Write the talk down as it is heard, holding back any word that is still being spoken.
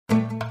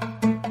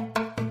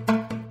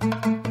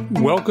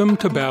Welcome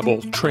to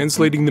Babel,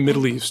 Translating the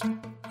Middle East,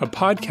 a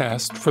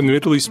podcast from the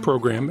Middle East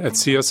program at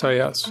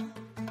CSIS.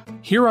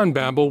 Here on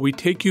Babel, we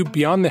take you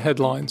beyond the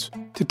headlines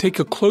to take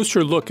a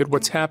closer look at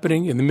what's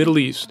happening in the Middle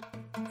East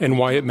and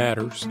why it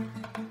matters.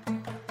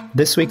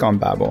 This week on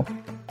Babel,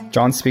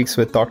 John speaks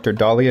with Dr.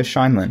 Dalia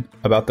Scheindlin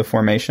about the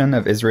formation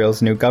of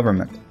Israel's new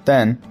government.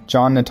 Then,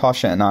 John,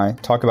 Natasha, and I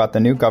talk about the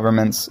new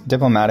government's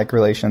diplomatic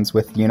relations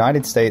with the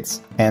United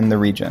States and the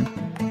region.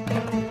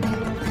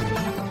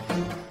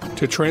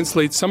 To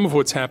translate some of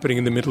what's happening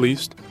in the Middle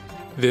East,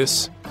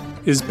 this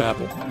is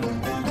Babel.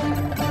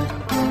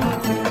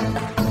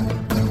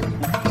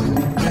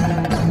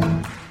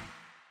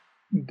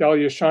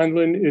 Dalia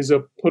Scheindlin is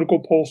a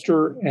political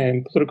pollster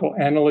and political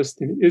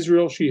analyst in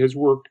Israel. She has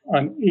worked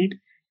on 8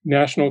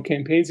 national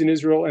campaigns in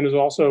Israel and is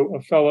also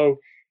a fellow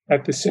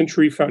at the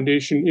Century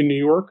Foundation in New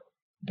York.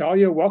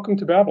 Dalia, welcome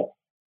to Babel.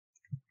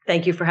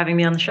 Thank you for having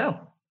me on the show.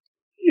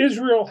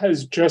 Israel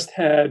has just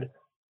had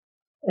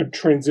a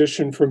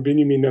transition from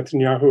Benjamin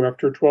Netanyahu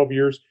after 12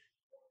 years.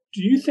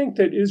 Do you think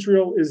that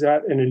Israel is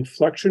at an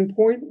inflection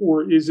point,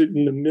 or is it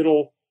in the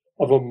middle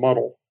of a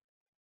muddle?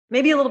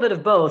 Maybe a little bit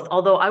of both,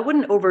 although I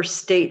wouldn't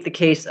overstate the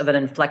case of an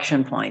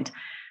inflection point.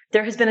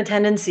 There has been a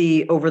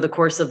tendency over the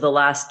course of the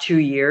last 2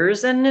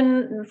 years,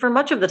 and for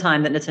much of the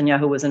time that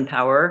Netanyahu was in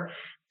power,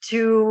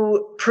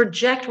 to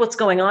project what's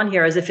going on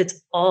here as if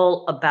it's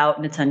all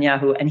about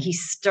Netanyahu, and he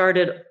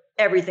started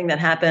everything that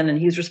happened, and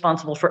he's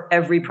responsible for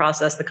every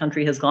process the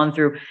country has gone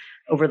through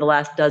over the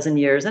last dozen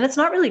years. And it's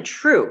not really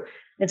true.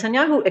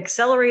 Netanyahu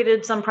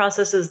accelerated some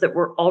processes that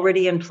were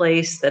already in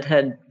place that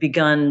had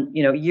begun,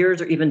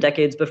 years or even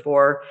decades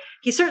before.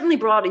 He certainly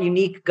brought a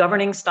unique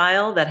governing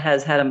style that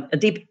has had a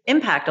deep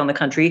impact on the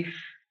country,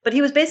 but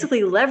he was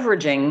basically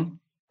leveraging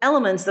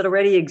elements that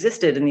already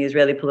existed in the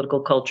Israeli political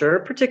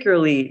culture,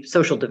 particularly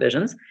social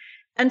divisions.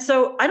 And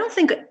so I don't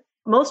think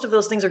most of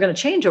those things are going to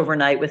change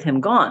overnight with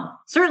him gone.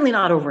 Certainly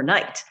not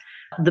overnight.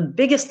 The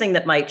biggest thing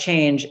that might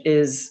change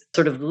is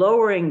sort of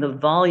lowering the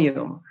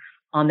volume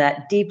on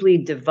that deeply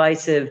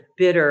divisive,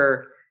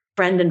 bitter,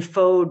 friend and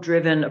foe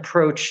driven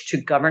approach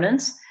to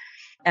governance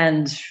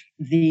and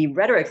the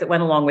rhetoric that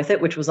went along with it,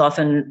 which was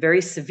often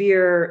very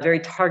severe,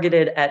 very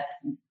targeted at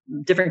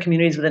different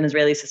communities within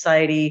Israeli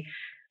society.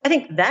 I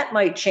think that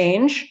might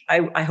change.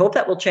 I hope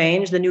that will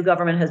change. The new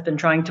government has been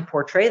trying to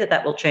portray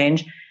that will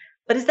change.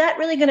 But is that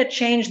really going to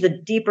change the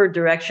deeper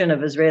direction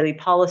of Israeli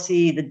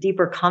policy, the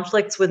deeper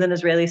conflicts within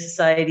Israeli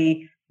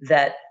society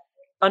that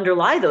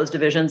underlie those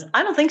divisions?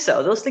 I don't think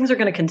so. Those things are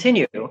going to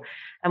continue.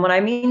 And when I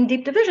mean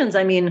deep divisions,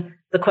 I mean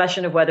the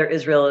question of whether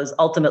Israel is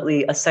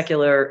ultimately a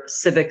secular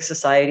civic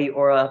society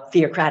or a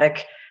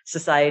theocratic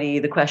society,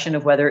 the question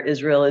of whether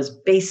Israel is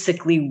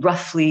basically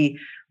roughly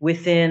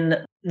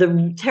within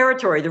the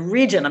territory, the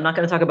region, I'm not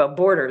going to talk about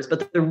borders,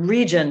 but the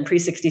region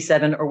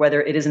pre-67, or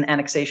whether it is an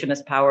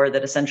annexationist power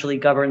that essentially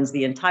governs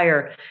the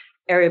entire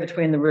area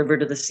between the river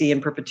to the sea in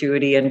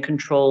perpetuity and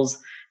controls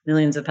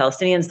millions of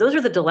Palestinians. Those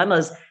are the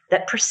dilemmas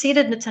that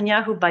preceded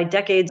Netanyahu by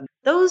decades.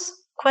 Those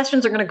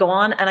questions are going to go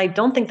on, and I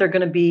don't think they're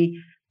going to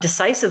be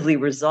decisively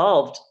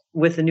resolved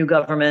with the new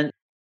government.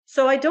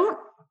 So I don't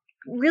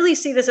really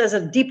see this as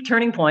a deep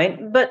turning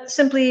point, but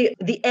simply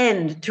the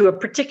end to a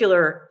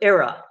particular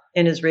era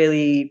in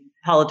Israeli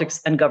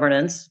politics and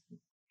governance.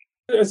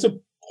 As a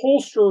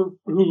pollster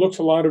who looks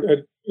a lot at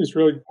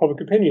Israeli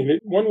public opinion,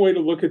 one way to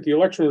look at the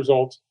election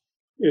results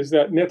is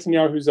that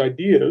Netanyahu's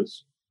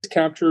ideas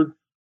captured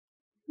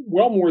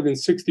well more than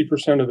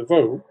 60% of the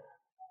vote.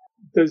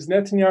 Does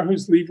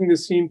Netanyahu's leaving the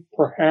scene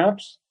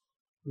perhaps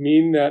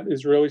mean that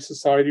Israeli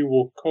society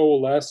will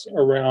coalesce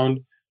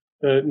around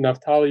the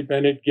Naftali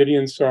Bennett,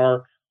 Gideon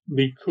Sa'ar,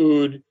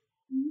 Likud,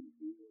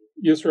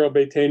 Yisrael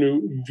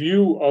Beitenu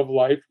view of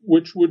life,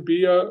 which would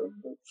be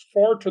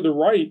far to the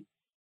right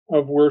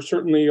of where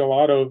certainly a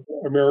lot of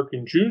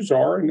American Jews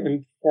are,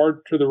 and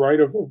far to the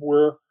right of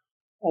where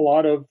a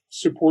lot of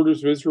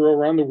supporters of Israel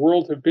around the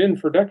world have been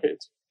for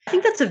decades. I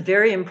think that's a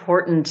very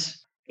important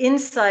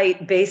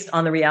insight based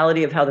on the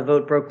reality of how the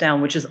vote broke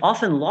down, which is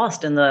often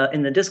lost in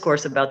the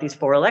discourse about these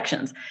 4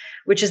 elections,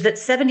 which is that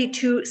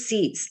 72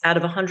 seats out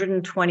of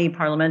 120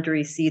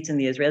 parliamentary seats in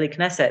the Israeli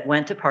Knesset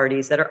went to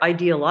parties that are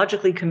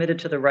ideologically committed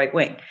to the right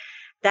wing.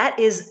 That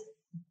is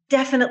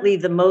definitely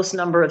the most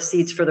number of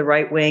seats for the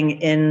right wing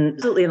in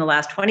the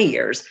last 20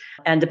 years.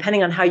 And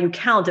depending on how you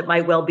count, it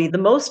might well be the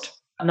most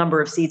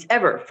number of seats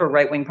ever for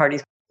right-wing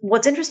parties.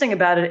 What's interesting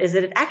about it is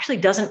that it actually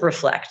doesn't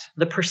reflect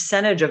the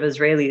percentage of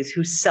Israelis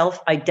who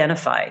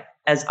self-identify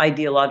as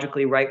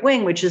ideologically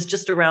right-wing, which is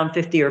just around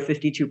 50 or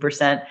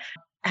 52%.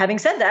 Having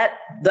said that,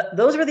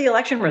 those were the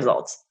election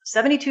results.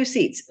 72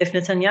 seats. If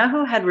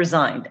Netanyahu had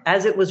resigned,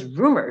 as it was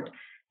rumored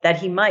that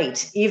he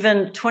might,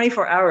 even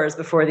 24 hours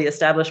before the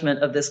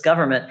establishment of this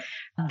government,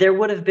 there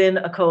would have been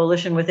a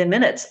coalition within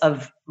minutes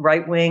of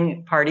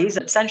right-wing parties.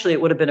 Essentially,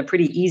 it would have been a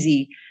pretty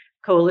easy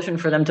coalition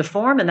for them to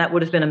form, and that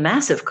would have been a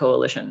massive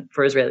coalition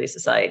for Israeli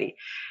society.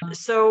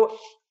 So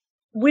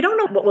we don't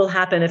know what will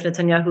happen if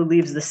Netanyahu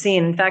leaves the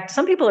scene. In fact,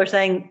 some people are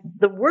saying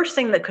the worst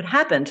thing that could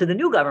happen to the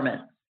new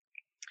government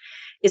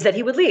is that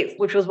he would leave,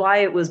 which was why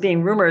it was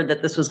being rumored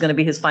that this was going to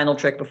be his final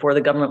trick before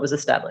the government was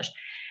established.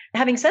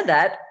 Having said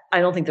that,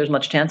 I don't think there's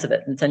much chance of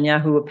it.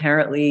 Netanyahu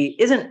apparently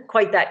isn't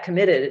quite that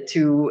committed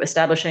to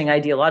establishing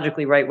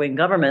ideologically right-wing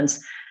governments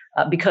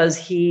because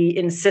he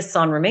insists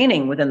on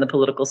remaining within the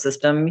political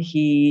system.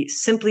 He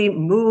simply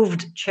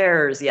moved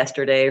chairs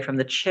yesterday from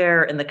the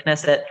chair in the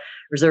Knesset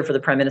reserved for the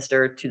prime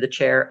minister to the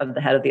chair of the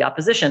head of the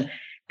opposition.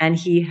 And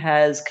he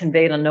has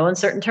conveyed on no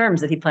uncertain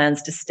terms that he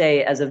plans to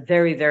stay as a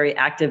very, very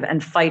active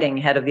and fighting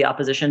head of the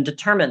opposition,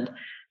 determined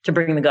to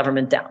bring the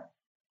government down.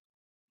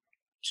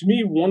 To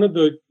me, one of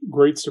the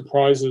great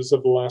surprises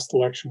of the last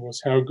election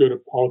was how good a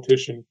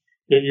politician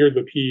Yair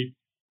Lapid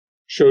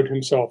showed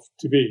himself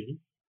to be.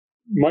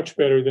 Much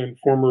better than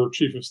former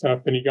Chief of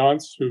Staff Benny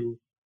Gantz, who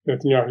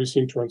Netanyahu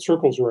seemed to run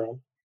circles around.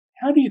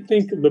 How do you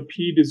think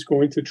Lapid is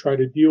going to try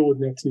to deal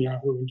with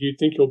Netanyahu, and do you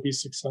think he'll be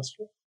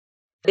successful?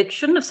 It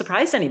shouldn't have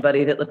surprised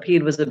anybody that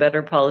Lapid was a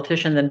better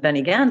politician than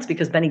Benny Gantz,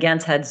 because Benny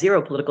Gantz had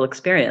zero political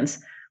experience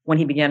when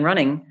he began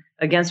running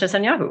against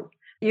Netanyahu.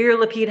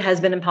 Yair Lapid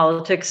has been in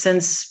politics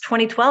since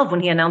 2012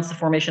 when he announced the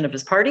formation of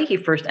his party. He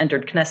first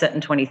entered Knesset in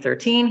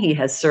 2013. He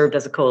has served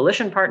as a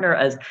coalition partner,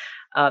 as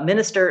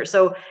minister.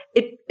 So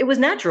it was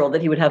natural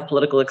that he would have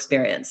political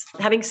experience.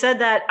 Having said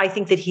that, I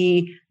think that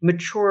he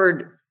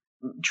matured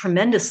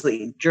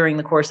tremendously during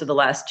the course of the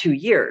last 2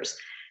 years,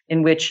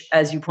 in which,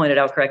 as you pointed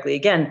out correctly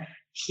again,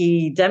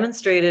 he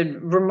demonstrated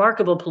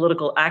remarkable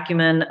political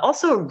acumen,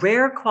 also a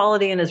rare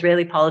quality in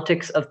Israeli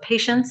politics of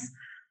patience,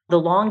 the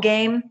long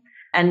game,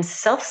 and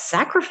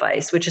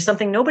self-sacrifice, which is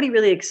something nobody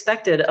really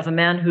expected of a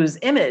man whose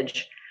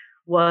image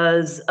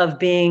was of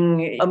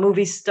being a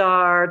movie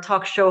star,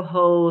 talk show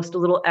host, a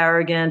little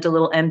arrogant, a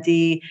little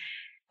empty.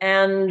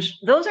 And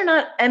those are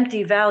not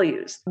empty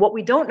values. What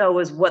we don't know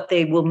is what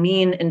they will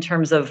mean in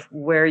terms of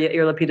where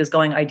Yair Lapid is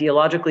going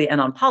ideologically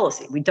and on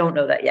policy. We don't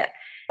know that yet.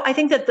 I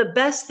think that the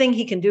best thing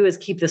he can do is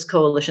keep this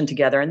coalition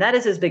together. And that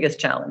is his biggest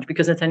challenge,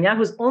 because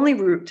Netanyahu's only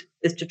route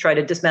is to try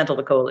to dismantle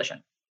the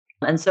coalition.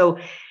 And so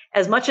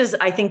as much as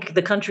I think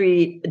the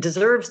country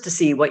deserves to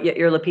see what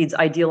Yair Lapid's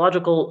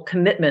ideological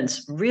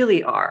commitments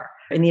really are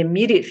in the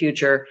immediate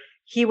future,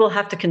 he will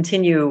have to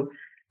continue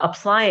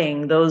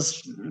applying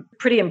those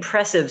pretty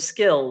impressive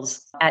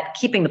skills at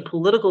keeping the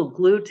political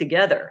glue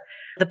together.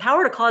 The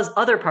power to cause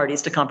other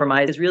parties to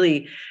compromise is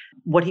really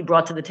what he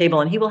brought to the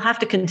table. And he will have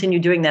to continue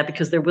doing that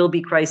because there will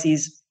be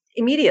crises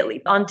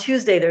immediately. On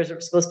Tuesday, there's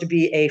supposed to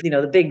be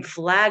the big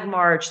flag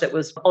march that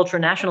was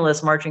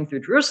ultra-nationalists marching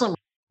through Jerusalem.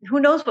 Who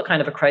knows what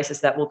kind of a crisis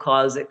that will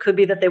cause? It could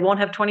be that they won't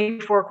have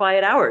 24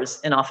 quiet hours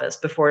in office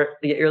before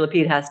Yair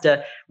Lapid has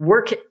to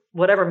work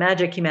whatever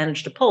magic he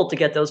managed to pull to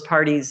get those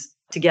parties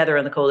together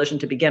in the coalition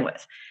to begin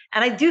with.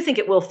 And I do think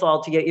it will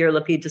fall to Yair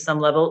Lapid to some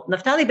level.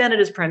 Naftali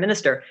Bennett is prime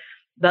minister,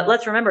 but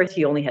let's remember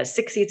he only has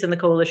 6 seats in the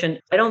coalition.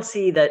 I don't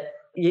see that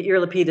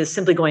Yair Lapid is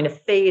simply going to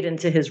fade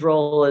into his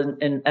role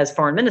as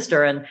foreign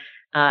minister and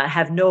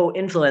have no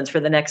influence for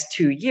the next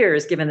 2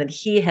 years, given that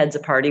he heads a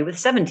party with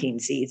 17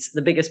 seats,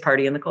 the biggest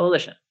party in the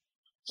coalition.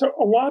 So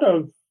a lot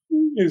of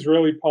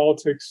Israeli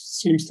politics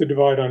seems to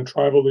divide on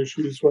tribal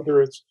issues,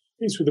 whether it's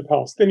peace with the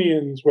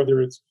Palestinians,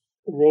 whether it's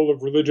the role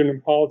of religion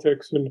in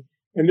politics.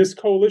 And this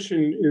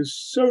coalition is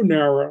so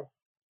narrow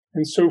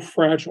and so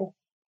fragile.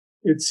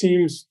 It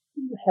seems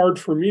hard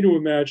for me to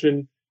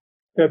imagine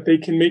that they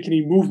can make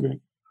any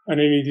movement on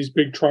any of these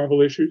big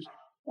tribal issues.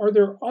 Are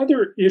there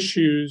other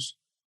issues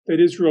that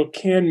Israel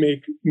can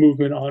make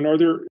movement on? Are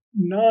there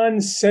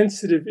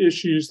non-sensitive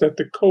issues that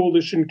the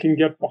coalition can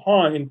get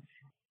behind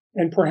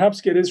and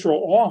perhaps get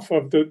Israel off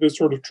of the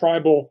sort of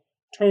tribal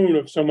tone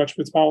of so much of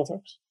its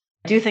politics?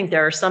 I do think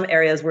there are some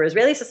areas where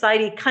Israeli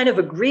society kind of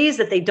agrees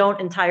that they don't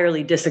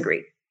entirely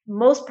disagree.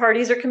 Most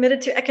parties are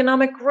committed to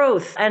economic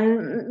growth,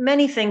 and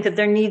many think that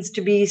there needs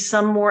to be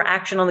some more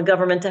action on the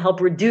government to help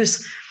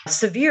reduce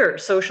severe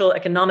social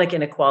economic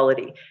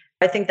inequality.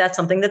 I think that's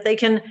something that they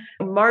can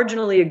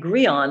marginally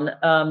agree on,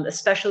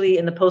 especially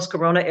in the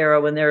post-corona era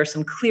when there are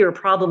some clear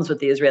problems with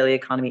the Israeli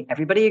economy.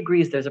 Everybody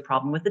agrees there's a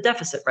problem with the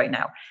deficit right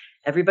now.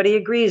 Everybody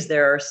agrees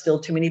there are still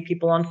too many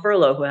people on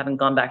furlough who haven't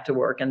gone back to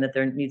work and that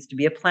there needs to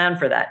be a plan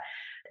for that.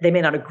 They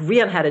may not agree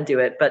on how to do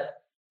it,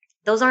 but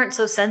those aren't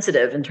so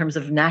sensitive in terms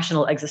of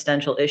national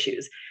existential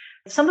issues.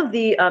 Some of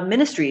the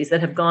ministries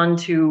that have gone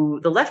to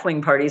the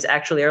left-wing parties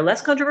actually are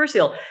less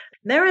controversial.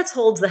 Meretz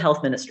holds the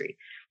health ministry.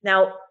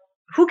 Now,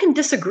 who can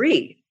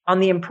disagree on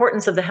the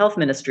importance of the health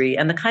ministry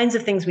and the kinds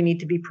of things we need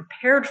to be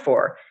prepared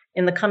for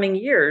in the coming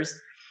years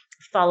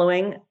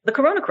following the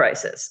corona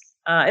crisis?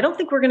 I don't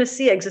think we're going to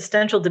see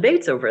existential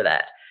debates over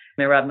that.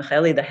 Merav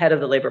Michaeli, the head of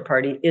the Labor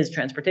Party, is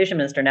transportation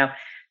minister. Now,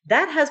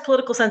 that has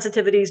political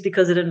sensitivities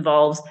because it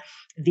involves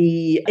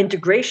the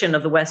integration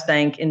of the West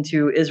Bank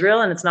into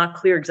Israel, and it's not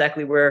clear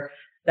exactly where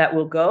that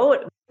will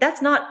go.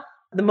 That's not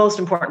the most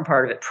important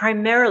part of it.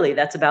 Primarily,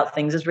 that's about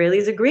things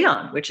Israelis agree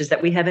on, which is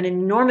that we have an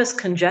enormous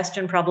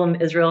congestion problem.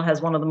 Israel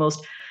has one of the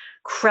most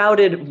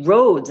crowded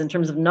roads in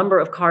terms of number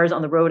of cars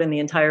on the road in the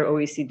entire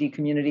OECD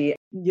community.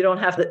 You don't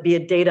have to be a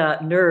data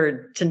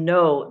nerd to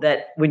know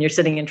that when you're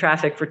sitting in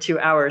traffic for 2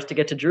 hours to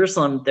get to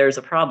Jerusalem, there's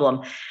a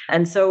problem.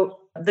 And so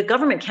the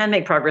government can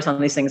make progress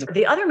on these things.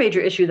 The other major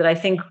issue that I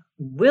think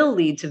will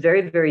lead to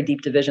very, very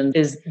deep division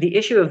is the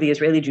issue of the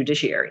Israeli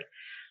judiciary,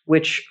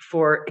 which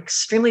for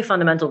extremely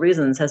fundamental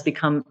reasons has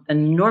become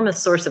an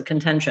enormous source of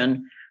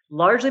contention,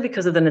 largely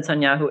because of the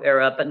Netanyahu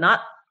era, but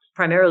not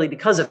primarily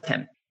because of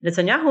him.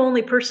 Netanyahu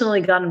only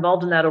personally got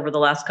involved in that over the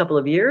last couple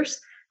of years,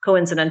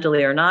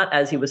 coincidentally or not,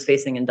 as he was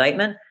facing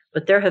indictment.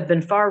 But there have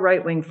been far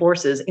right-wing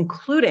forces,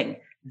 including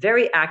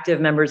very active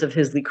members of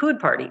his Likud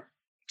party,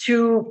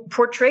 to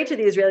portray to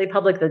the Israeli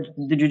public that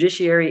the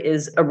judiciary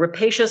is a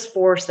rapacious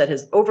force that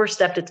has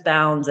overstepped its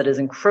bounds, that has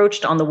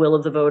encroached on the will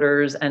of the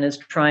voters, and is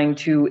trying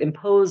to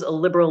impose a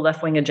liberal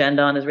left-wing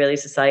agenda on Israeli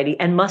society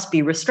and must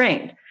be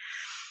restrained.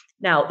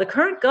 Now, the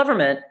current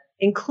government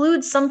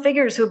includes some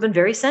figures who have been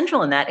very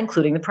central in that,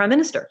 including the prime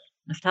minister,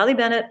 Naftali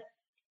Bennett,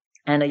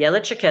 and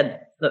Ayelet Shaked,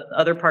 the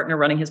other partner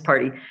running his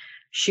party.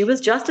 She was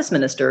justice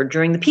minister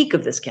during the peak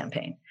of this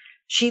campaign.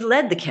 She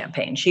led the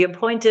campaign. She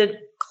appointed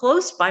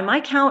by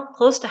my count,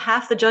 close to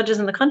half the judges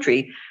in the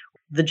country.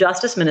 The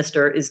justice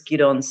minister is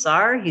Gideon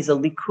Sa'ar. He's a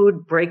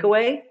Likud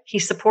breakaway. He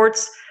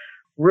supports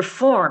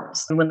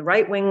reforms. And when the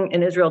right wing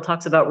in Israel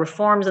talks about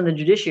reforms in the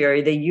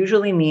judiciary, they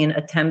usually mean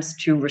attempts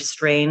to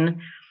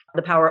restrain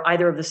the power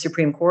either of the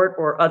Supreme Court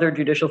or other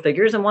judicial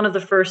figures. And one of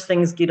the first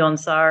things Gideon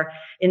Sa'ar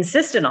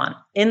insisted on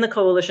in the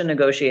coalition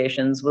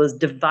negotiations was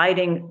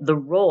dividing the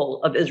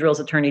role of Israel's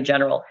attorney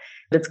general.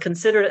 It's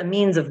considered a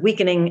means of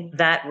weakening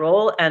that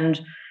role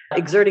and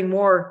exerting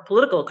more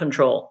political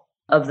control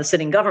of the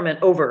sitting government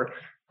over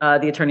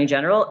the attorney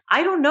general.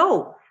 I don't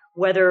know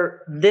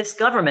whether this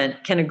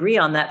government can agree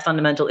on that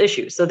fundamental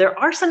issue. So there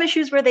are some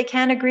issues where they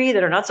can agree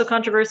that are not so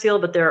controversial,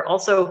 but there are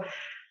also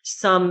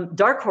some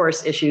dark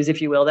horse issues,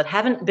 if you will, that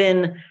haven't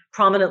been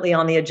prominently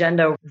on the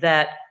agenda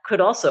that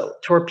could also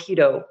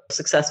torpedo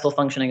successful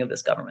functioning of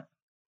this government.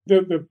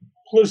 The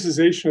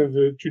politicization of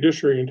the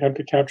judiciary and attempt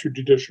to capture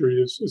judiciary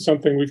is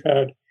something we've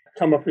had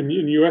come up in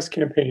U.S.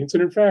 campaigns.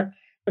 And in fact,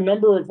 a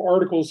number of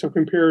articles have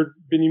compared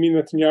Benjamin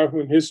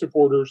Netanyahu and his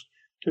supporters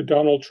to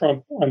Donald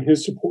Trump and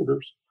his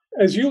supporters.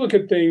 As you look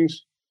at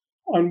things,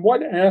 on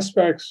what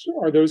aspects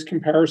are those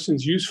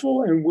comparisons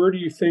useful, and where do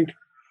you think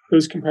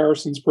those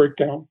comparisons break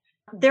down?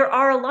 There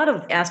are a lot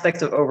of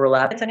aspects of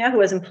overlap.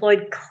 Netanyahu has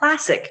employed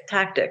classic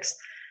tactics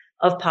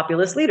of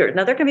populist leaders.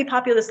 Now, there can be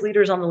populist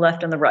leaders on the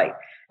left and the right.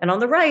 And on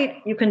the right,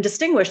 you can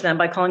distinguish them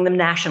by calling them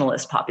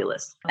nationalist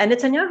populists. And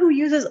Netanyahu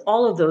uses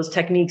all of those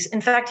techniques. In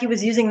fact, he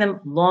was using them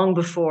long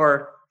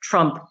before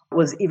Trump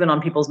was even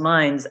on people's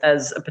minds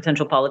as a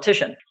potential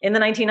politician. In the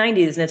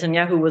 1990s,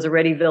 Netanyahu was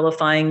already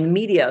vilifying the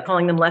media,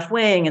 calling them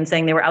left-wing and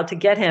saying they were out to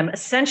get him,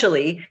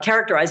 essentially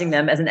characterizing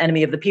them as an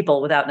enemy of the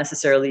people without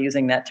necessarily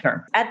using that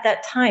term. At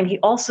that time, he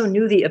also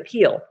knew the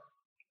appeal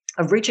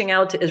of reaching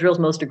out to Israel's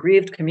most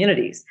aggrieved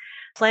communities,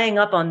 playing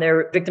up on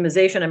their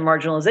victimization and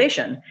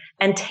marginalization,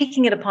 and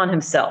taking it upon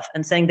himself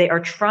and saying they are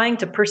trying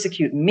to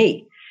persecute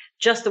me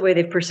just the way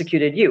they've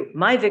persecuted you.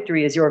 My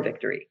victory is your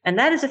victory. And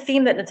that is a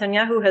theme that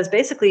Netanyahu has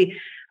basically,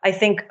 I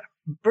think,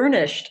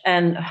 burnished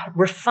and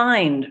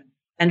refined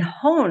and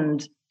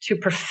honed to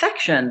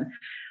perfection,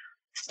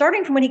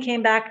 starting from when he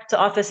came back to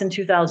office in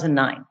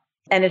 2009.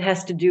 And it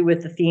has to do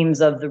with the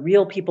themes of the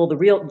real people, the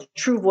real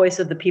true voice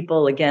of the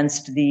people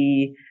against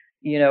the,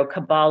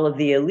 cabal of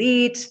the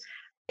elite.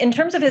 In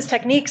terms of his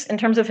techniques, in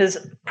terms of his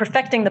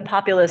perfecting the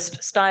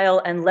populist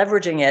style and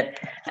leveraging it,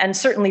 and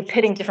certainly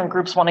pitting different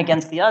groups one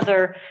against the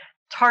other,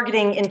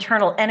 targeting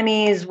internal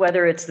enemies,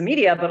 whether it's the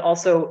media, but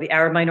also the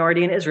Arab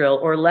minority in Israel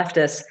or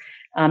leftists,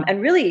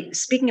 and really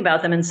speaking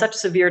about them in such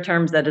severe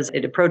terms that as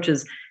it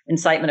approaches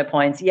incitement at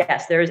points.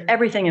 Yes, there is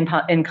everything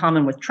in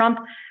common with Trump.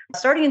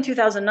 Starting in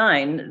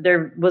 2009,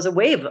 there was a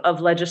wave of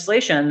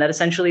legislation that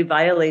essentially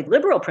violated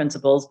liberal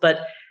principles, but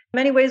in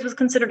many ways was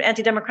considered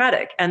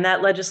anti-democratic. And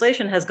that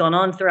legislation has gone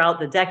on throughout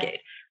the decade.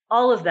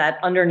 All of that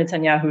under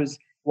Netanyahu's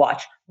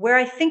watch. Where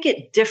I think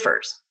it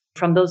differs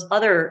from those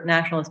other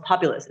nationalist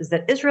populists is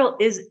that Israel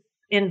is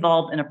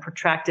involved in a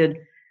protracted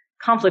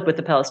conflict with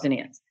the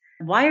Palestinians.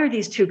 Why are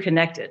these two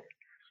connected?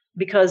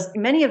 Because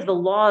many of the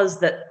laws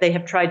that they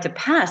have tried to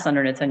pass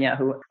under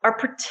Netanyahu are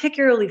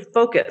particularly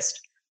focused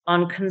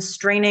on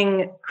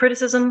constraining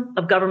criticism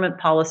of government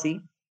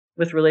policy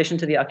with relation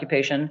to the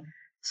occupation,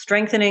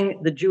 strengthening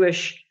the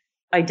Jewish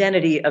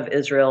identity of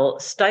Israel,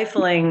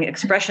 stifling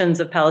expressions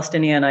of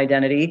Palestinian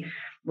identity,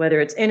 whether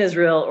it's in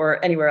Israel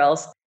or anywhere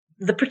else.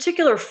 The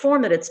particular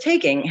form that it's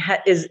taking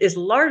is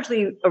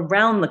largely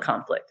around the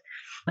conflict.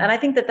 And I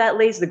think that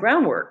lays the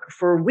groundwork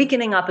for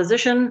weakening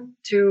opposition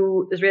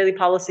to Israeli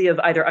policy of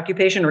either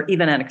occupation or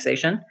even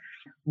annexation,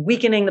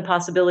 weakening the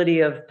possibility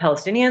of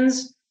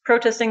Palestinians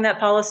protesting that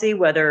policy,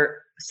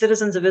 whether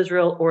citizens of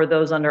Israel or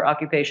those under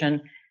occupation,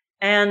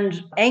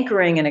 and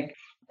anchoring and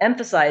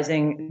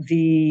emphasizing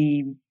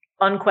the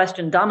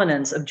unquestioned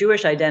dominance of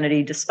Jewish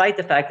identity, despite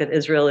the fact that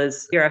Israel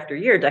is year after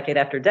year, decade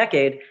after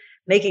decade,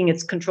 making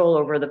its control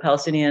over the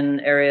Palestinian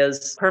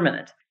areas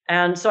permanent.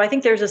 And so I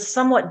think there's a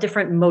somewhat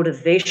different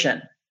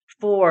motivation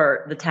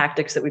for the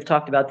tactics that we've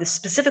talked about, this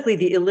specifically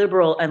the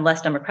illiberal and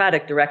less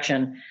democratic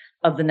direction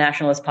of the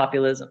nationalist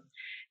populism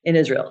in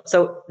Israel.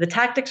 So the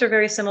tactics are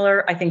very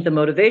similar. I think the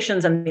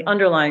motivations and the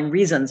underlying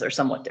reasons are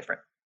somewhat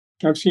different.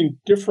 I've seen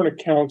different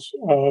accounts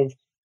of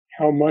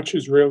how much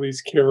Israelis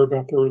care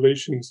about their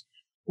relations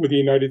with the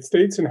United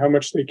States and how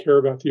much they care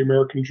about the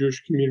American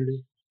Jewish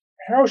community.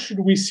 How should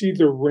we see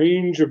the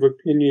range of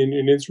opinion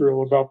in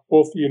Israel about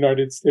both the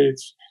United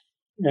States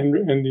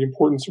and the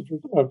importance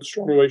of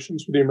strong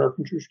relations with the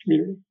American Jewish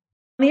community?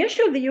 On the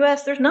issue of the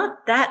U.S., there's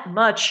not that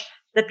much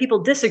that people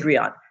disagree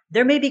on.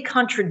 There may be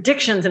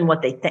contradictions in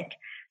what they think.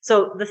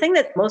 So the thing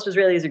that most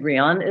Israelis agree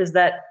on is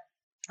that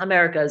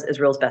America is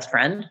Israel's best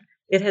friend.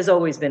 It has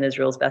always been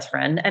Israel's best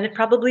friend, and it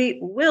probably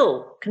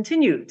will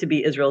continue to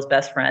be Israel's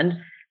best friend,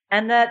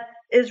 and that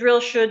Israel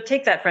should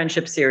take that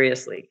friendship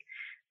seriously.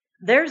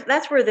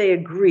 That's where they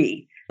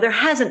agree. There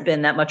hasn't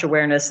been that much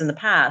awareness in the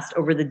past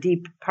over the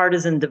deep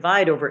partisan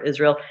divide over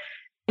Israel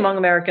among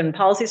American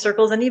policy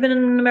circles and even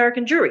in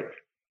American Jewry.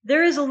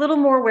 There is a little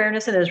more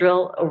awareness in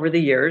Israel over the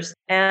years,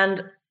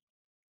 and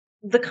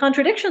the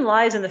contradiction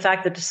lies in the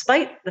fact that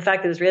despite the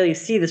fact that Israelis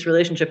see this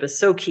relationship as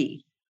so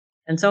key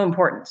and so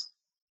important,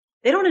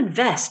 they don't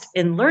invest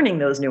in learning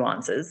those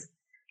nuances.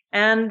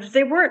 And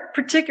they weren't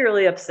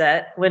particularly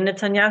upset when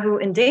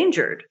Netanyahu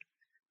endangered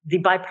the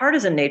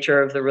bipartisan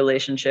nature of the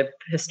relationship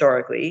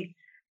historically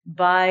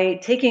by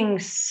taking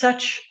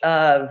such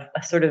a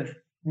sort of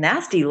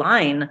nasty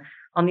line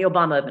on the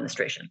Obama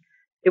administration.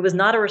 It was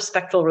not a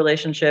respectful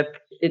relationship.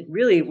 It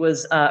really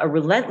was a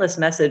relentless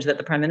message that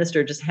the prime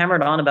minister just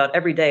hammered on about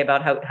every day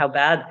about how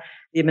bad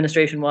the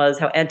administration was,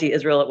 how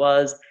anti-Israel it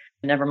was.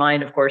 Never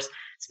mind, of course,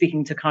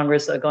 speaking to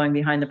Congress, going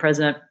behind the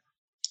president,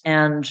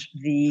 and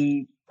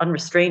the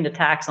unrestrained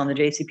attacks on the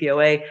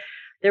JCPOA.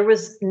 There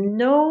was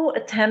no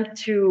attempt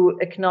to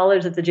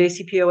acknowledge that the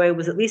JCPOA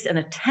was at least an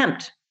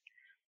attempt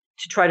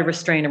to try to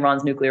restrain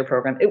Iran's nuclear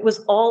program. It was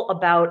all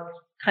about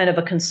kind of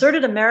a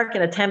concerted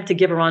American attempt to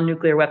give Iran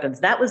nuclear weapons.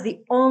 That was the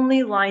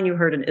only line you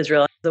heard in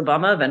Israel.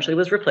 Obama eventually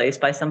was replaced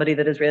by somebody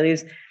that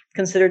Israelis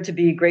considered to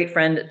be a great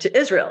friend to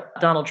Israel,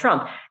 Donald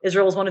Trump.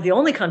 Israel was one of the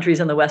only countries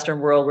in the Western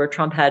world where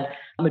Trump had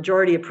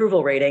majority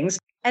approval ratings.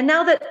 And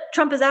now that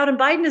Trump is out and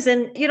Biden is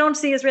in, you don't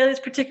see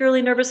Israelis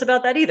particularly nervous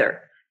about that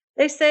either.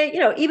 They say,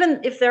 even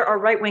if there are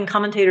right-wing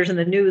commentators in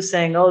the news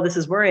saying, oh, this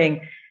is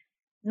worrying,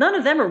 none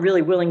of them are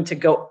really willing to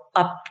go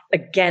up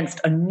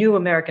against a new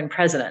American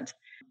president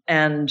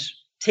and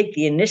take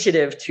the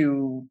initiative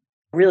to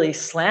really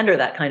slander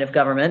that kind of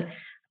government,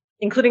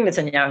 including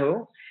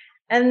Netanyahu.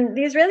 And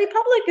the Israeli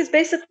public is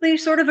basically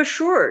sort of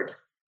assured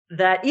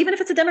that even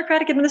if it's a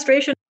Democratic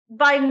administration,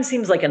 Biden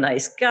seems like a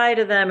nice guy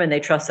to them, and they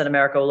trust that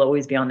America will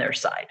always be on their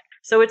side.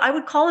 So I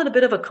would call it a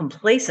bit of a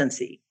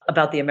complacency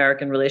about the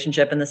American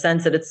relationship in the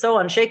sense that it's so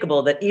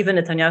unshakable that even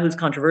Netanyahu's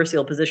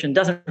controversial position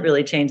doesn't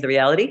really change the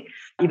reality.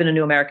 Even a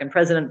new American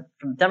president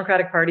from the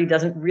Democratic Party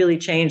doesn't really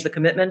change the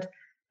commitment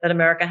that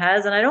America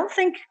has. And I don't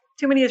think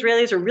too many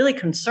Israelis are really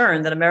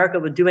concerned that America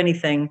would do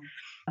anything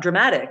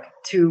dramatic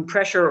to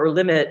pressure or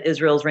limit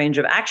Israel's range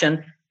of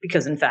action,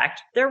 because in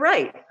fact, they're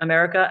right.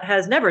 America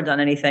has never done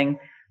anything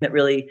that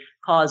really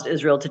caused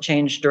Israel to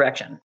change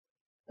direction.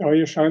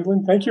 Dalia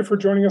Scheindlin, thank you for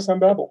joining us on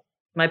Babel.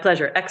 My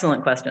pleasure.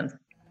 Excellent questions.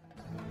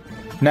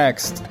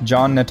 Next,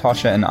 John,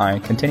 Natasha, and I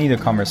continue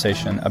the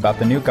conversation about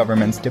the new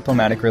government's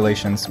diplomatic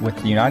relations with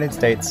the United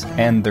States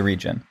and the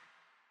region.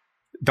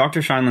 Dr.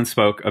 Scheindlin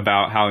spoke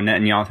about how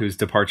Netanyahu's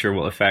departure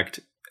will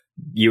affect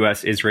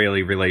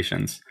U.S.-Israeli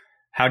relations.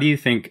 How do you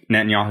think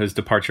Netanyahu's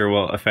departure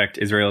will affect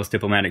Israel's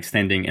diplomatic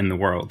standing in the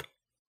world?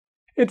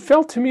 It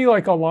felt to me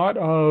like a lot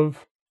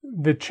of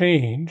the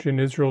change in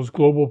Israel's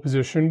global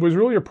position was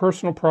really a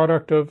personal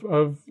product of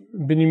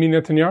Benjamin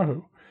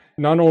Netanyahu.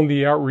 Not only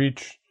the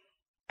outreach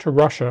to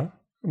Russia,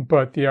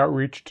 but the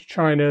outreach to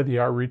China, the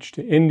outreach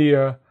to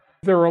India.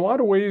 There are a lot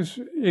of ways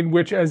in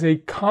which, as a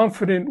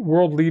confident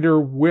world leader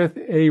with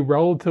a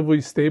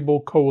relatively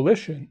stable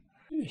coalition,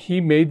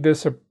 he made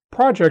this a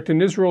project,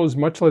 and Israel is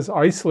much less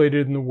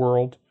isolated in the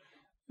world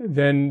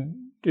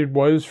than it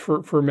was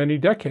for many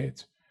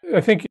decades.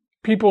 I think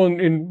people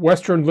in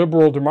Western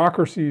liberal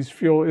democracies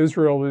feel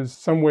Israel is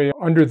some way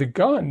under the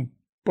gun.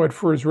 But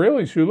for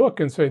Israelis who look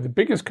and say the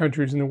biggest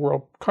countries in the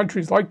world,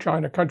 countries like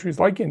China, countries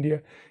like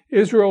India,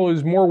 Israel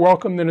is more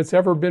welcome than it's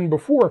ever been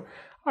before.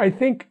 I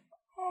think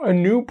a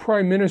new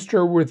prime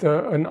minister with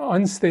an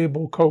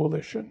unstable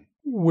coalition,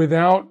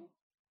 without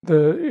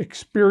the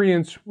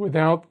experience,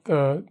 without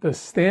the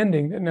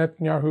standing that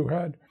Netanyahu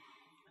had,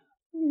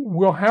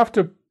 will have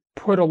to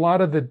put a lot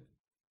of the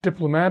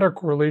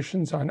diplomatic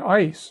relations on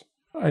ice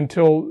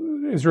until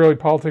Israeli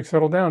politics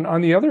settle down.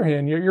 On the other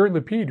hand, Yair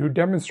Lapid, who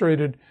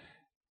demonstrated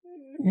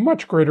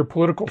much greater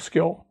political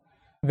skill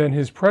than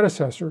his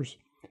predecessors,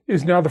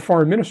 is now the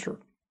foreign minister.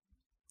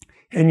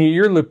 And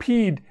Yair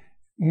Lapid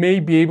may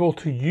be able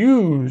to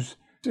use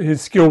his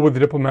skill with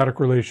the diplomatic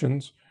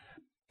relations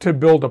to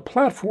build a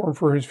platform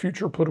for his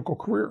future political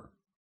career.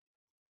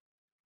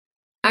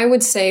 I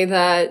would say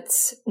that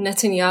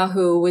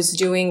Netanyahu was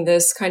doing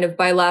this kind of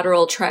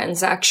bilateral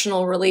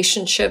transactional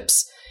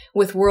relationships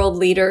with world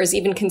leaders,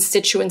 even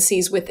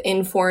constituencies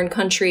within foreign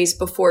countries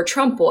before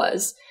Trump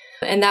was.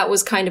 And that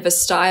was kind of a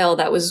style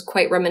that was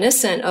quite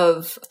reminiscent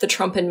of the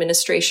Trump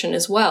administration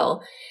as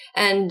well.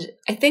 And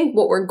I think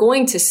what we're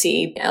going to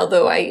see,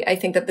 although I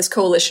think that this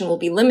coalition will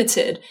be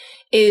limited,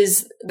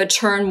 is the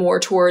turn more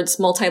towards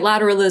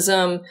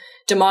multilateralism,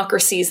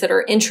 democracies that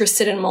are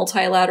interested in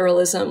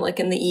multilateralism, like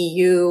in the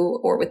EU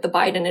or with the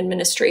Biden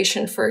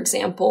administration, for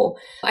example.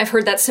 I've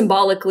heard that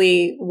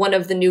symbolically, one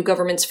of the new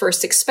government's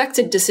first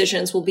expected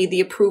decisions will be the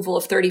approval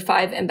of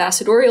 35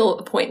 ambassadorial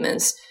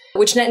appointments,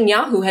 which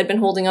Netanyahu had been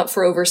holding up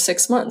for over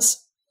 6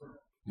 months.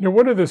 You know,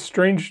 one of the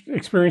strange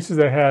experiences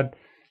I had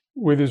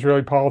with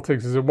Israeli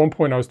politics is at one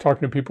point I was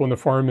talking to people in the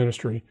foreign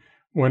ministry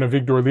when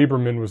Avigdor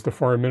Lieberman was the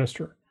foreign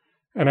minister.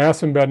 And I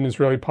asked him about an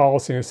Israeli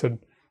policy, and I said,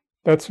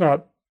 that's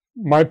not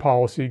my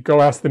policy.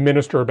 Go ask the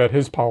minister about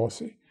his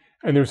policy.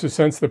 And there's a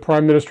sense the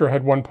prime minister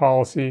had one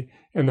policy,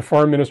 and the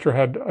foreign minister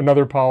had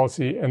another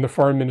policy, and the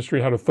foreign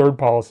ministry had a third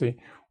policy.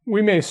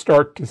 We may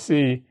start to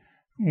see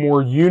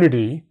more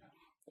unity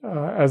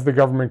as the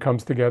government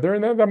comes together,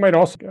 and that might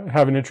also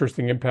have an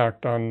interesting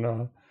impact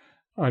on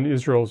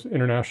Israel's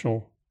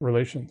international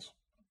relations.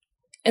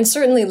 And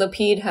certainly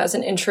Lapid has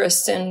an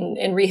interest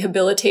in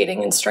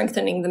rehabilitating and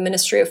strengthening the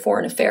Ministry of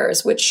Foreign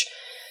Affairs, which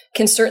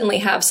can certainly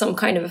have some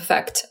kind of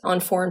effect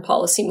on foreign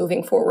policy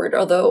moving forward.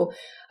 Although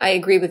I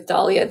agree with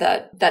Dalia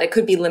that it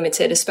could be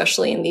limited,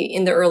 especially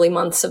in the early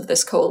months of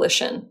this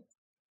coalition.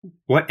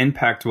 What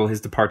impact will his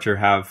departure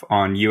have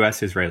on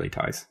U.S.-Israeli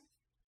ties?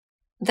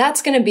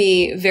 That's going to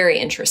be very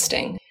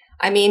interesting.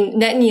 I mean,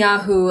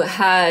 Netanyahu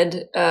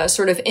had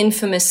sort of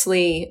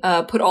infamously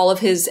put all of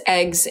his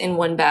eggs in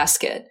one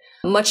basket,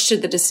 much to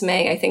the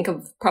dismay, I think,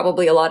 of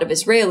probably a lot of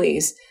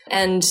Israelis.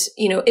 And,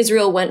 you know,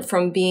 Israel went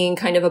from being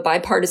kind of a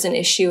bipartisan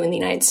issue in the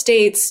United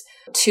States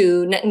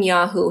to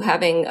Netanyahu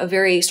having a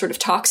very sort of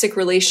toxic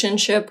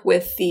relationship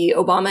with the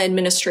Obama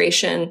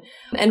administration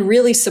and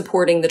really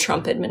supporting the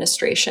Trump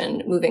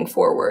administration moving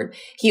forward.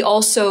 He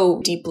also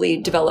deeply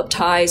developed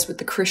ties with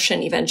the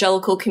Christian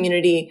evangelical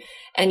community,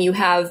 and you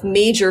have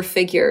major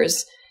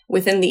figures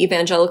within the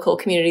evangelical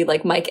community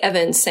like Mike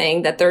Evans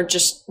saying that they're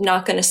just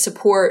not going to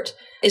support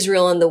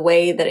Israel in the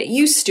way that it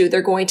used to.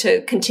 They're going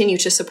to continue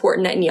to support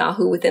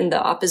Netanyahu within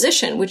the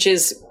opposition, which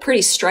is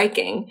pretty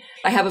striking.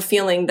 I have a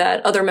feeling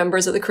that other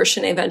members of the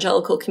Christian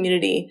evangelical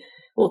community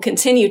will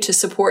continue to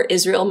support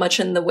Israel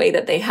much in the way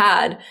that they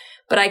had.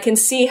 But I can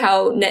see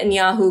how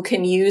Netanyahu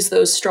can use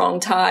those strong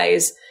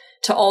ties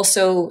to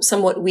also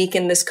somewhat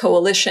weaken this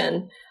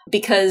coalition.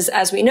 Because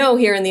as we know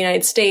here in the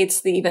United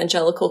States, the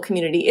evangelical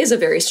community is a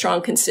very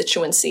strong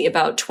constituency,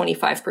 about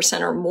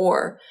 25% or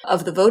more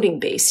of the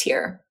voting base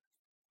here.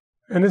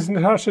 And as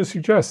Natasha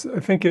suggests, I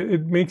think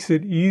it makes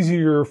it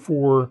easier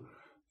for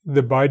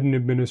the Biden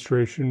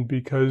administration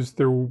because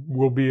there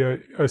will be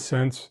a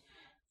sense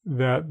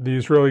that the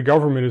Israeli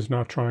government is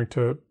not trying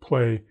to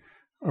play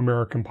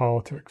American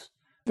politics.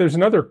 There's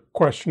another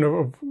question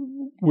of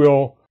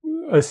will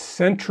a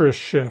centrist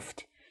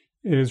shift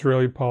in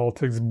Israeli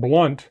politics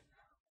blunt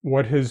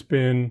what has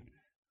been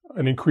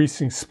an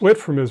increasing split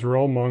from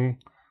Israel among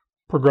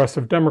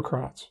progressive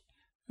Democrats,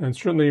 and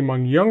certainly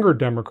among younger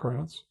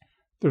Democrats.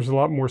 There's a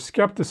lot more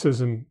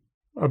skepticism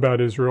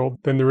about Israel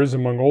than there is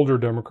among older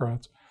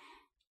Democrats.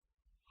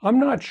 I'm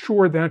not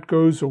sure that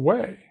goes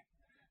away.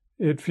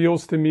 It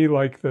feels to me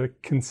like the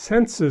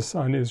consensus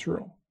on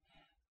Israel,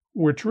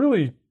 which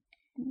really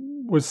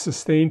was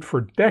sustained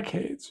for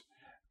decades,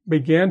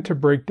 began to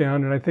break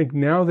down. And I think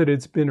now that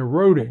it's been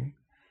eroding,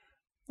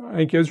 I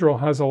think Israel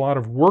has a lot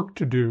of work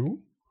to do,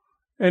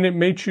 and it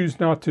may choose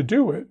not to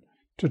do it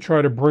to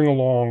try to bring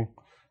along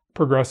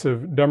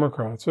progressive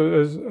Democrats. So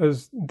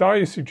as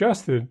Dalia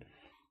suggested,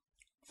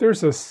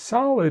 there's a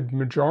solid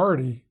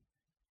majority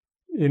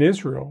in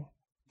Israel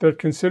that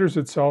considers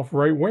itself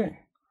right-wing.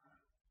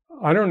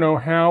 I don't know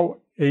how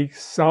a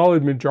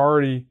solid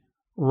majority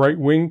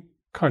right-wing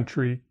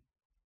country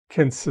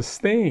can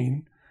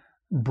sustain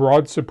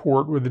broad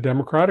support with the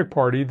Democratic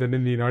Party that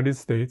in the United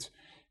States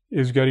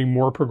is getting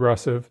more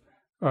progressive,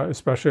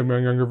 especially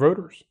among younger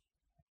voters.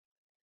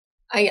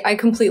 I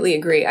completely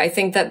agree. I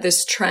think that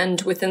this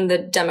trend within the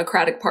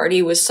Democratic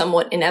Party was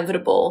somewhat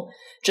inevitable,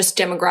 just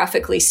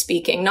demographically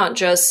speaking, not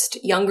just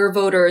younger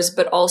voters,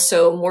 but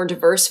also more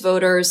diverse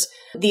voters.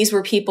 These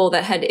were people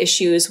that had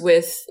issues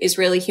with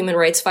Israeli human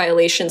rights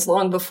violations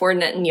long before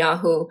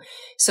Netanyahu.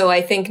 So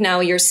I think now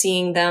you're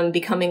seeing them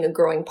becoming a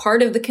growing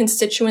part of the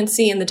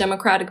constituency in the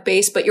Democratic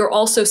base, but you're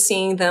also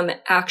seeing them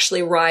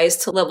actually rise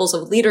to levels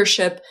of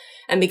leadership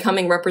and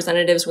becoming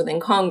representatives within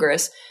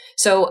Congress.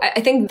 So I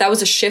think that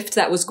was a shift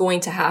that was going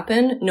to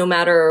happen no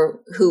matter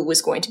who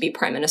was going to be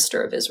prime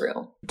minister of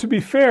Israel. To be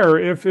fair,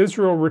 if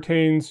Israel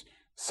retains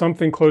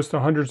something close to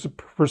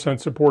 100%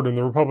 support in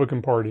the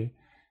Republican Party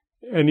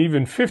and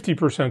even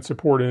 50%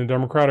 support in the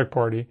Democratic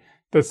Party,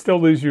 that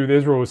still leaves you with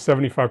Israel with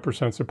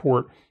 75%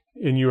 support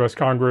in U.S.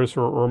 Congress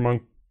or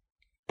among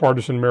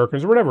partisan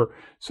Americans or whatever.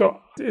 So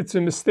it's a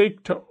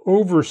mistake to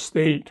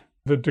overstate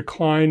the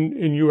decline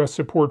in U.S.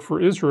 support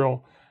for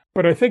Israel.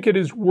 But I think it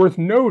is worth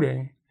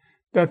noting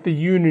that the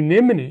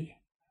unanimity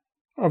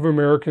of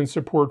American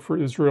support for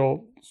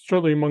Israel,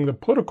 certainly among the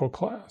political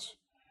class,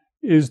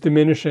 is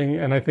diminishing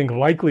and I think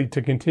likely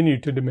to continue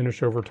to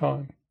diminish over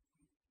time.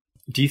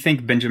 Do you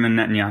think Benjamin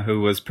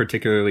Netanyahu was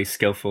particularly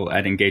skillful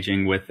at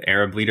engaging with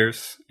Arab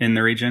leaders in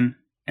the region?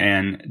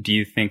 And do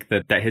you think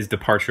that his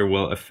departure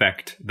will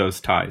affect those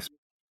ties?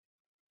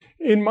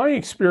 In my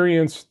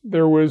experience,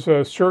 there was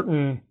a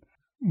certain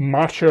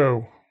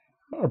macho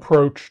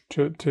approach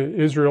to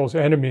Israel's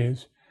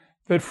enemies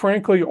that,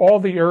 frankly, all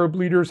the Arab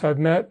leaders I've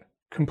met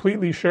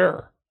completely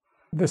share.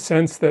 The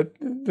sense that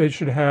they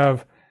should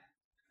have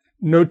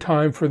no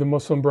time for the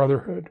Muslim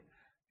Brotherhood.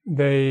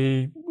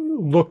 They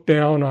look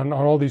down on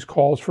all these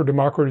calls for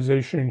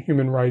democratization and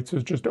human rights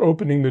as just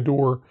opening the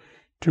door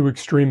to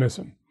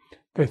extremism.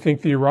 They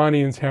think the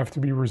Iranians have to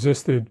be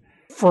resisted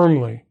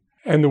firmly,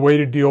 and the way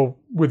to deal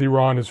with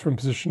Iran is from a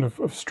position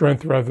of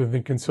strength rather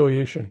than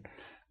conciliation.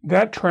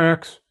 That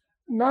tracks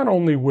not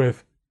only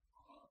with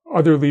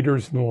other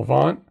leaders in the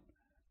Levant,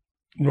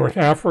 North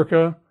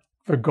Africa,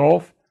 the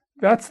Gulf.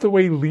 That's the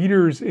way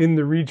leaders in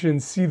the region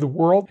see the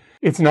world.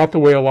 It's not the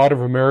way a lot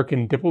of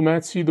American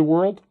diplomats see the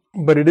world,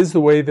 but it is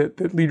the way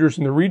that leaders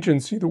in the region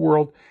see the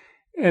world,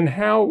 and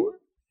how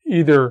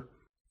either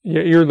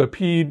Yair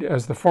Lapid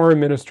as the foreign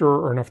minister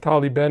or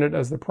Naftali Bennett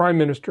as the prime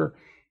minister,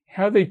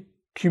 how they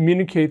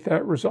communicate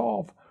that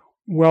resolve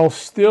while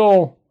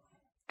still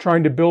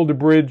trying to build a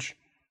bridge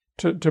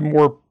to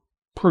more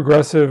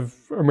progressive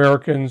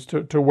Americans,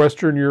 to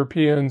Western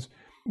Europeans.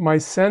 My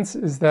sense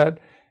is that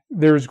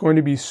there's going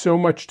to be so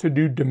much to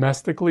do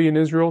domestically in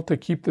Israel to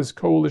keep this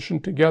coalition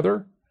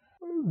together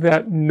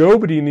that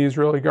nobody in the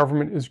Israeli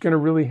government is going to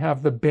really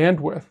have the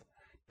bandwidth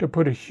to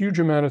put a huge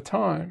amount of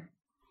time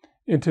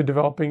into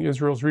developing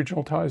Israel's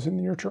regional ties in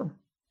the near term.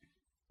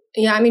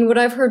 Yeah, I mean, what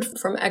I've heard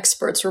from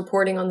experts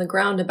reporting on the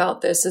ground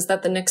about this is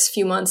that the next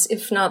few months,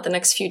 if not the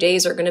next few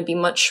days, are going to be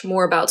much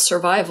more about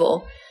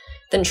survival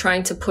than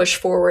trying to push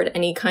forward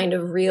any kind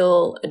of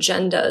real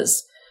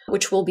agendas,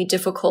 which will be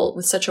difficult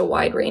with such a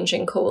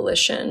wide-ranging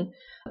coalition.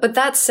 But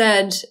that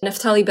said,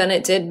 Naftali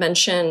Bennett did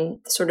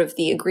mention sort of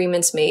the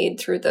agreements made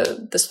through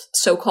the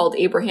so-called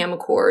Abraham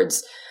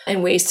Accords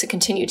and ways to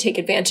continue to take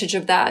advantage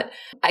of that.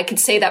 I could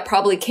say that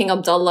probably King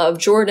Abdullah of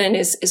Jordan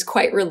is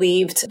quite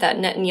relieved that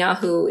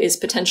Netanyahu is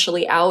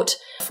potentially out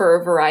for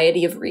a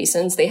variety of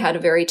reasons. They had a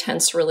very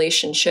tense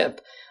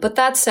relationship. But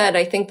that said,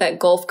 I think that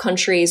Gulf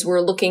countries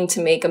were looking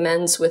to make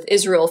amends with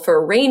Israel for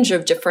a range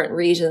of different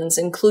reasons,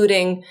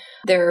 including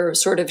their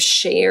sort of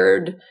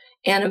shared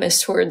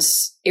animus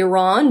towards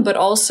Iran, but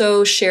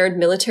also shared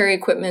military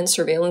equipment,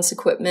 surveillance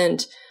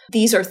equipment.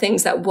 These are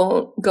things that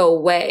won't go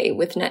away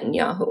with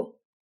Netanyahu.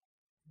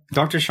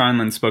 Dr.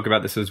 Scheindlin spoke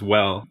about this as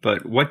well,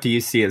 but what do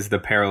you see as the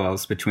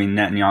parallels between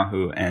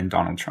Netanyahu and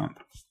Donald Trump?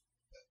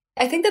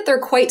 I think that they're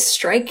quite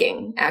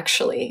striking,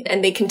 actually,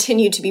 and they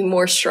continue to be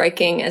more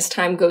striking as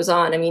time goes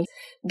on. I mean,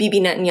 Bibi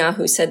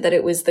Netanyahu said that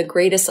it was the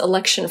greatest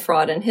election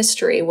fraud in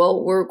history.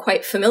 Well, we're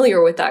quite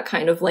familiar with that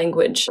kind of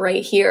language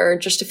right here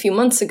just a few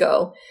months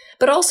ago.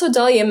 But also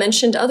Dalia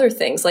mentioned other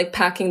things like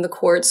packing the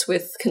courts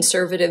with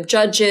conservative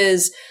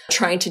judges,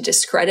 trying to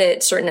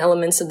discredit certain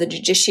elements of the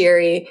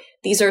judiciary.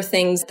 These are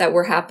things that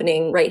were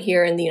happening right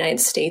here in the United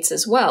States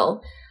as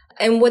well.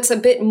 And what's a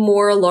bit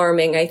more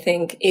alarming, I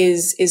think,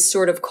 is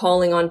sort of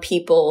calling on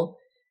people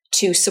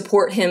to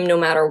support him no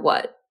matter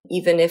what,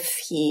 even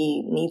if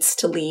he needs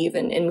to leave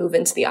and move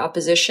into the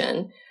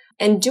opposition,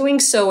 and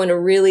doing so in a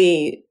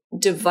really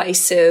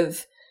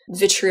divisive,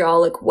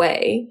 vitriolic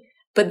way,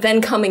 but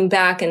then coming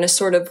back in a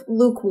sort of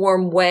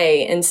lukewarm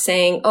way and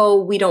saying,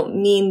 oh, we don't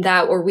mean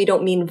that, or we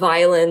don't mean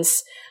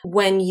violence,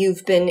 when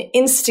you've been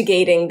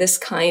instigating this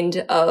kind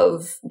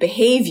of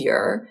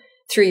behavior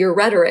through your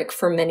rhetoric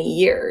for many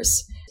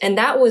years. And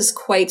that was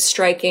quite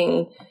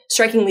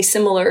strikingly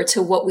similar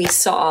to what we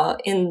saw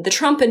in the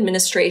Trump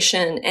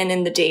administration and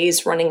in the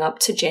days running up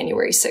to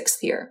January 6th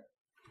here.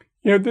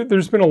 You know,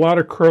 there's been a lot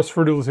of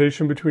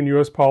cross-fertilization between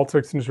U.S.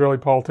 politics and Israeli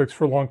politics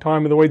for a long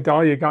time. And the way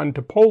Dalia got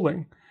into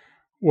polling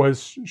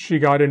was she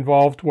got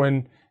involved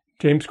when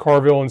James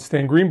Carville and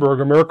Stan Greenberg,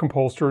 American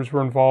pollsters,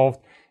 were involved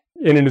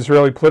in an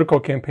Israeli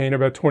political campaign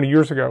about 20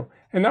 years ago.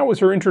 And that was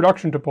her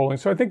introduction to polling.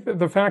 So I think that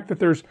the fact that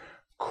there's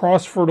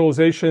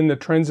cross-fertilization, the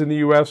trends in the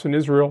U.S. and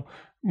Israel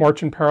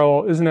march in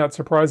parallel, isn't that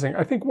surprising.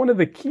 I think one of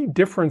the key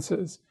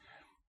differences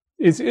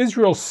is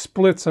Israel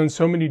splits on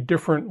so many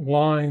different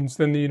lines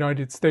than the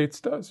United States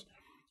does.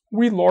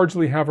 We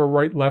largely have a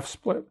right-left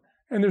split,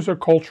 and there's a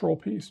cultural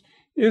piece.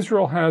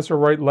 Israel has a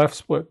right-left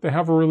split. They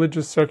have a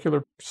religious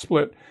secular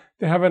split.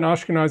 They have an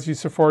Ashkenazi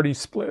Sephardi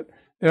split.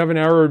 They have an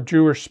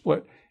Arab-Jewish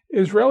split.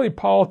 Israeli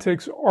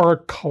politics are a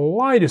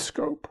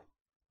kaleidoscope.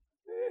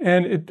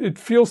 And it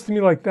feels to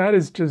me like that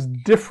is just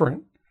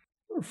different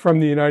from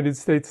the United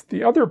States.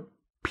 The other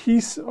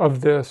piece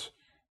of this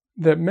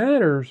that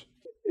matters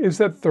is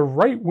that the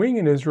right wing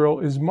in Israel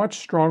is much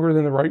stronger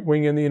than the right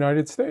wing in the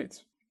United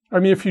States. I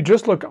mean, if you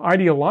just look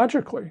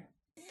ideologically,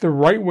 the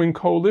right wing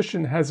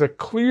coalition has a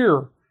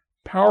clear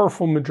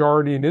powerful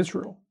majority in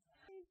Israel.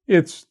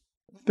 It's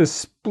the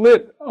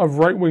split of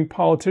right-wing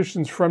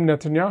politicians from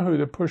Netanyahu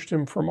that pushed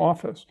him from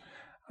office.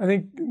 I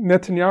think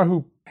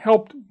Netanyahu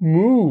helped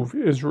move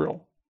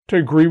Israel to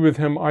agree with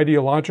him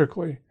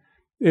ideologically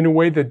in a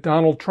way that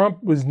Donald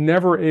Trump was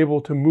never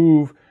able to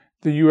move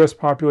the U.S.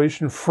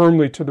 population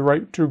firmly to the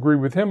right to agree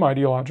with him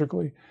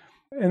ideologically.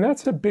 And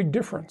that's a big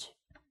difference.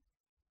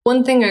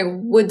 One thing I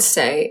would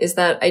say is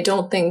that I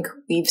don't think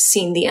we've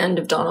seen the end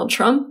of Donald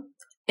Trump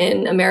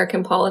in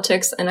American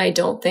politics, and I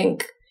don't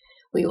think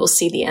we will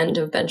see the end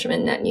of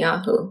Benjamin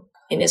Netanyahu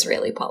in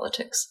Israeli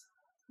politics.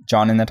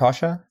 John and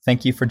Natasha,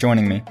 thank you for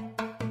joining me.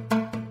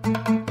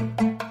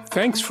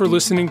 Thanks for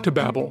listening to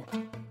Babel.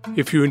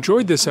 If you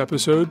enjoyed this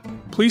episode,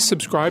 please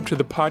subscribe to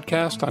the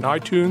podcast on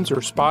iTunes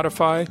or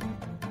Spotify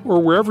or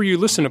wherever you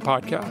listen to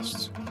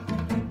podcasts.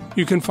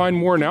 You can find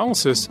more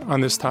analysis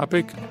on this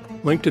topic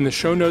linked in the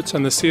show notes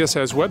on the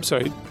CSIS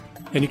website,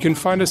 and you can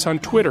find us on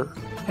Twitter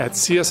at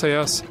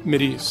CSIS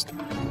Mideast.